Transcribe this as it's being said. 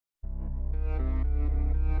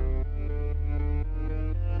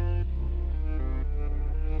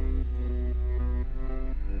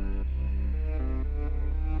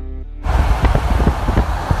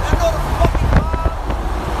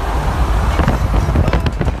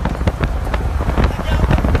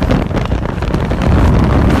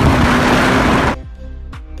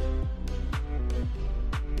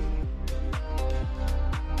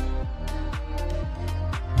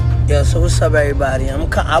What's up, everybody?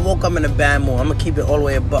 I woke up in a bad mood. I'm gonna keep it all the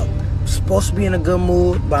way a buck. I'm supposed to be in a good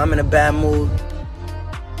mood, but I'm in a bad mood.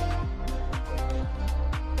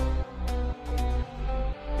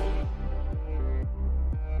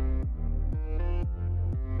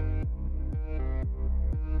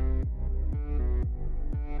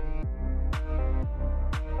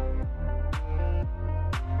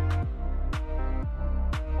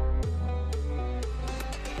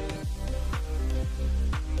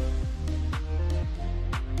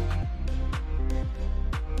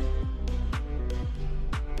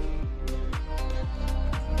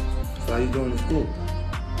 How you doing in school?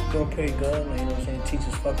 Doing pretty good, like, you know what I'm saying?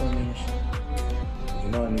 Teachers fucking with me and shit. You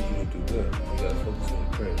know I need you to do good. You gotta focus on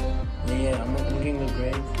the grades. Yeah, I'm getting good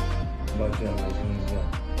grades. How about gym? How you doing in the gym?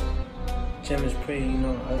 Gym is pretty, you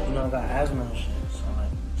know, I got asthma and shit, so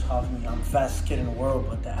like, it's hard for me. I'm the fastest kid in the world,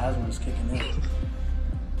 but the asthma is kicking in.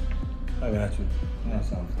 I got you. I got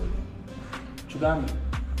something for you. What you got me?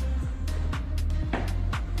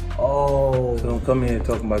 Oh. So don't come here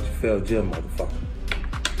talking about your failed gym, motherfucker.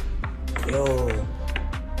 Yo.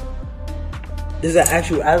 This is an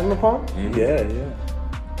actual asthma pump? Mm-hmm. Yeah.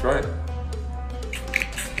 Try it.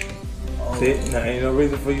 Oh. See, now ain't no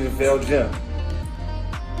reason for you to fail gym.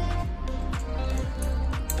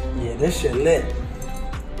 Yeah, this shit lit.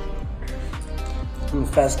 I'm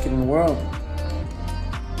the fastest kid in the world.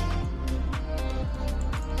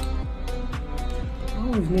 I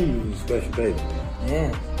always knew you was a special baby.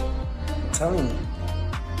 Yeah. I'm telling you.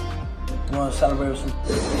 You wanna celebrate with some...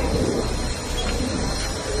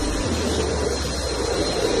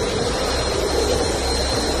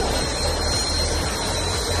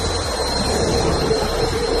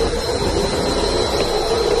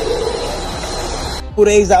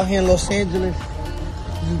 days out here in Los Angeles.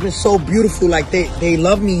 It's been so beautiful. Like they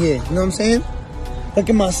love me here. You know what I'm saying? Look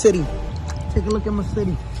at my city. Take a look at my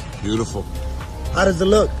city. Beautiful. How does it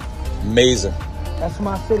look? Amazing. That's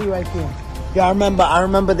my city right there. Yeah, I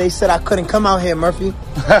remember they said I couldn't come out here, Murphy.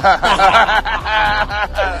 I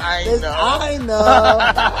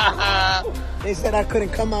know. They said I couldn't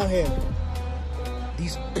come out here.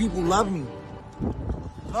 These people love me.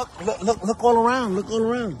 Look all around. Look all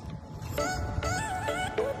around.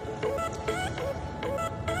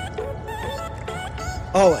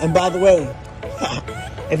 Oh, and by the way,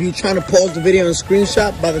 if you're trying to pause the video and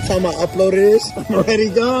screenshot, by the time I uploaded this, I'm already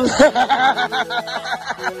gone.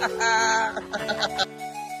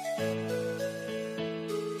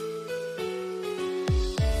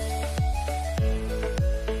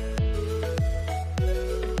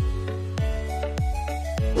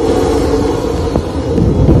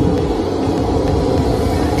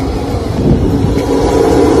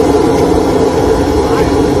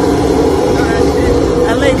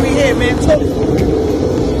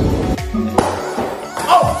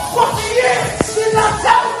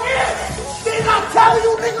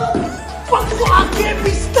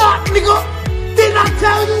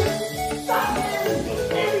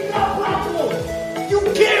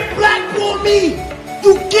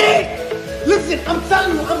 You can't! Listen, I'm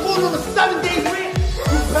telling you, I'm going on a 7-day rant.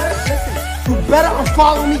 You better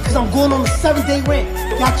unfollow me because I'm going on a 7-day rant.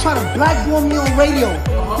 Y'all try to blackball me on radio.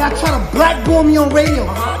 Y'all try to blackball me on radio.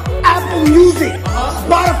 Apple Music,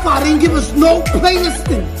 Spotify didn't give us no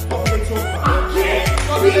playlisting. I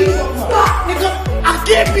can't be stopped, nigga. I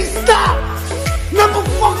can't be stopped. Number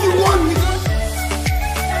fucking one, nigga.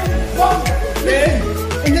 Listen,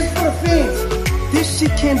 and this for the fans. This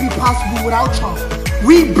shit can't be possible without y'all.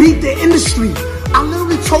 We beat the industry. I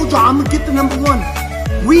literally told y'all I'm gonna get the number one.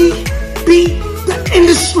 We beat the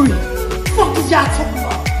industry. Fuck is y'all talking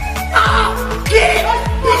about? I can't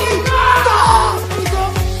be stopped.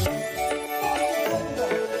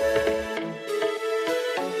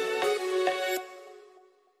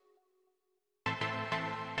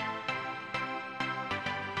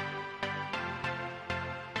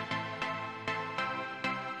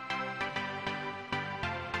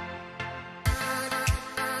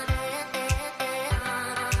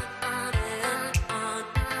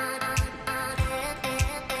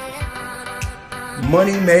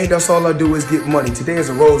 Money made, that's all I do is get money. Today is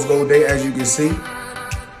a rose gold day, as you can see.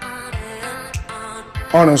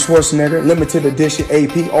 Arnold Schwarzenegger, limited edition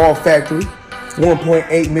AP, all factory.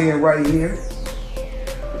 1.8 million right here.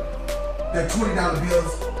 The $20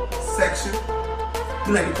 bills section.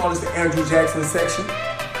 We like to call this the Andrew Jackson section,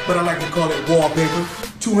 but I like to call it wallpaper.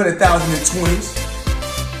 200,000 in 20s.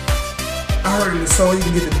 I heard in the song you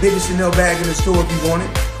can get the biggest Chanel bag in the store if you want it.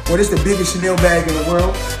 Well, this is the biggest Chanel bag in the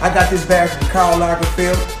world. I got this bag from Karl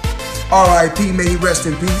Lagerfeld. R.I.P. May he rest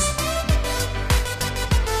in peace.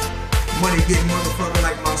 Money getting motherfucker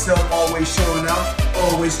like myself, always showing out.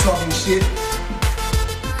 always talking shit.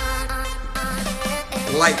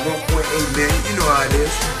 Like 1.8 million, you know how it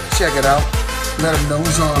is. Check it out. Let them know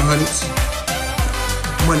it's all hundreds.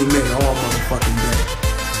 Money made all motherfucking day.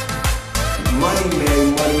 Money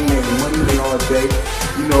made all day.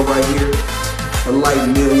 You know right here, a light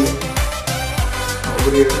million.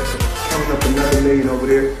 Over there, counting up another million over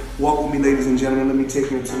there. Walk with me, ladies and gentlemen. Let me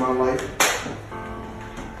take you into my life.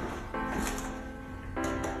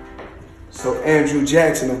 So Andrew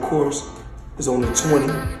Jackson, of course, is on the 20.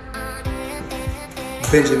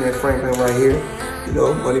 Benjamin Franklin right here. You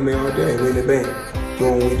know, money made all day. We in the bank.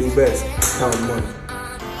 Doing what we do best. Counting money.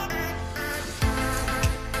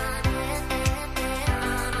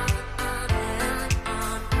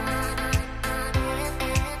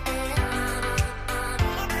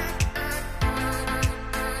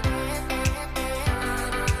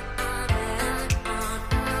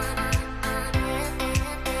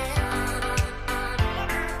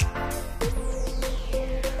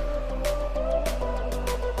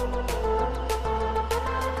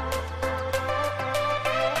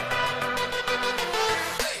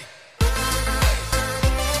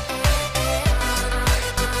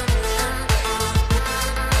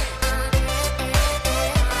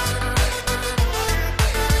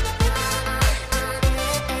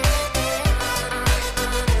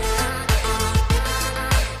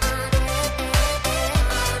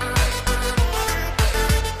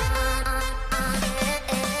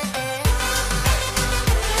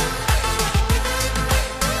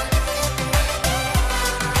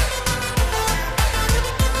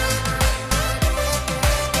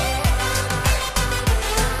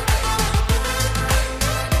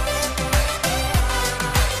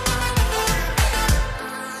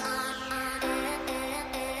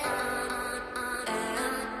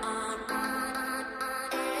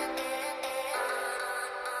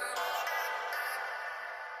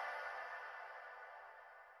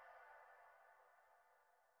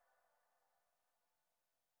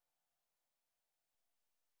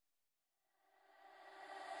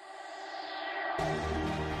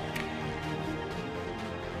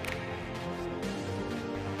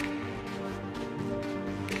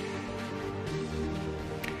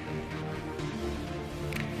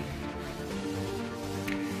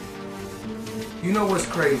 You know what's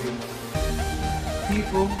crazy?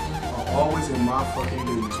 People are always in my fucking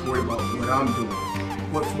business, worried about what I'm doing,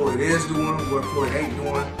 what Floyd is doing, what Floyd ain't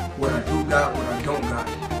doing, what I do got, what I don't got.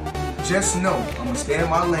 Just know, I'm gonna stay in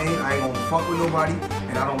my lane, I ain't gonna fuck with nobody,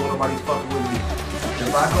 and I don't want nobody fucking with me.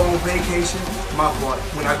 If I go on vacation, my fault.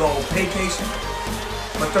 When I go on vacation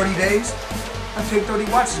for 30 days, I take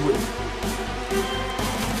 30 watches with me.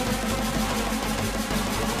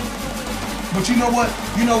 But you know what?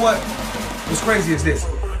 You know what? What's crazy is this.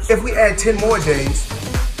 If we add 10 more days,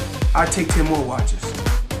 I take 10 more watches.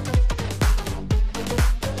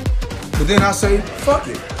 But then I say, fuck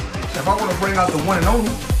it. If I want to bring out the one and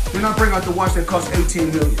only, then I bring out the watch that costs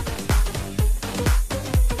 18 million.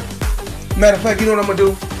 Matter of fact, you know what I'm gonna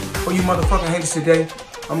do? For you motherfucking haters today,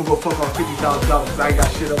 I'm gonna go fuck off $50,000 because I ain't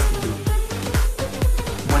got shit else to do.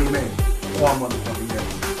 Money made. All motherfucking day.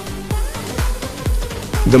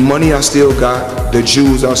 The money I still got, the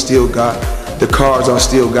jewels I still got, the cars I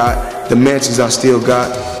still got, the mansions I still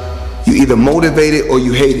got. You either motivate it or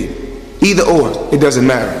you hate it. Either or, it doesn't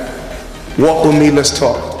matter. Walk with me, let's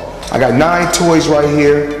talk. I got 9 toys right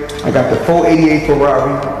here. I got the 488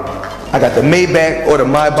 Ferrari. I got the Maybach or the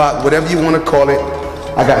Maybach, whatever you want to call it.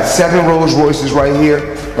 I got 7 Rolls Royces right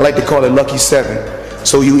here. I like to call it Lucky 7.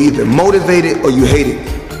 So you either motivate it or you hate it.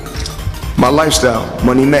 My lifestyle,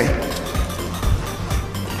 money made.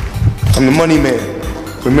 I'm the money man.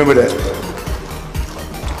 Remember that.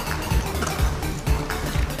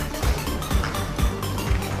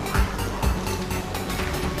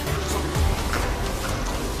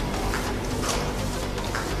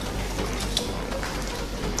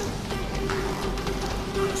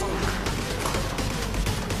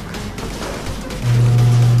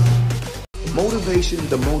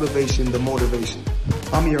 The motivation.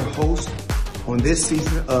 I'm your host on this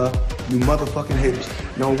season of You Motherfucking Haters.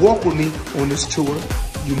 Now walk with me on this tour,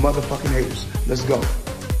 you motherfucking haters. Let's go.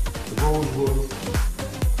 The Rolls Royce,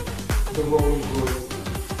 the Rolls Royce,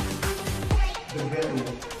 the Bentley.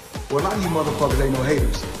 Well, a lot of you motherfuckers ain't no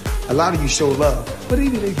haters. A lot of you show love. But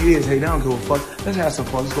even if you is hating, I don't give a fuck. Let's have some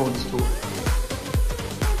fun. Let's go on this tour.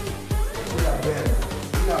 We got Bentley,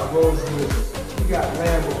 we got Rolls Royces, we got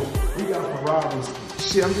Lambos, we got Ferraris.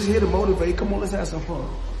 Shit, I'm just here to motivate. Come on, let's have some fun.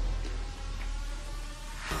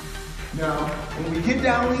 Now, when we get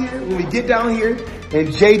down here,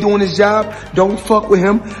 and Jay doing his job, don't fuck with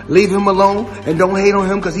him, leave him alone, and don't hate on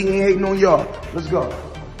him because he ain't hating on y'all. Let's go.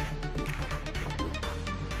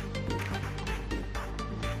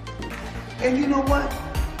 And you know what?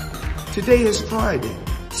 Today is Friday,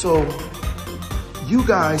 so you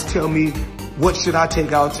guys tell me what should I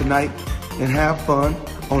take out tonight and have fun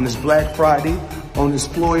on this Black Friday, on this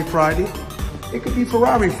Floyd Friday. It could be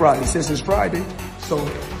Ferrari Friday since it's Friday. So,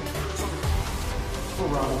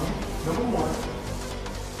 Ferrari, number 1.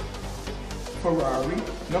 Ferrari,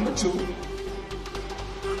 number 2.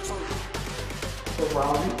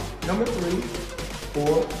 Ferrari, number 3.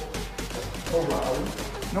 Or Ferrari,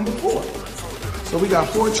 number 4. So we got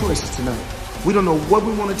 4 choices tonight. We don't know what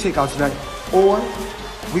we want to take out tonight, or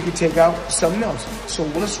we could take out something else. So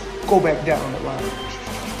let's go back down the line.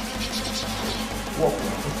 Walk.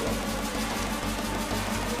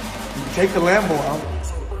 We can take the Lambo out.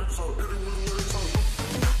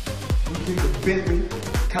 We can take the Bentley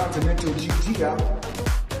Continental GT out.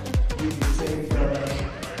 We can take the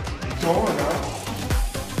Dawn out.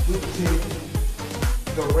 We can take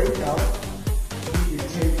the Rake out. We can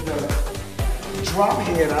take the Drop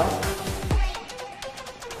Head out.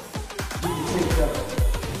 We can take the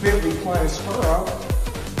Bentley Flying Spur out.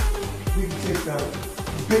 We can take the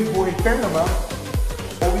Big Boy Phantom out.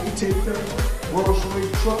 Or we can take the Rolls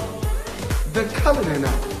Royce truck, the Cullinan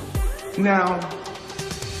out. Now,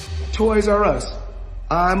 Toys R Us.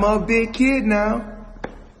 I'm a big kid now.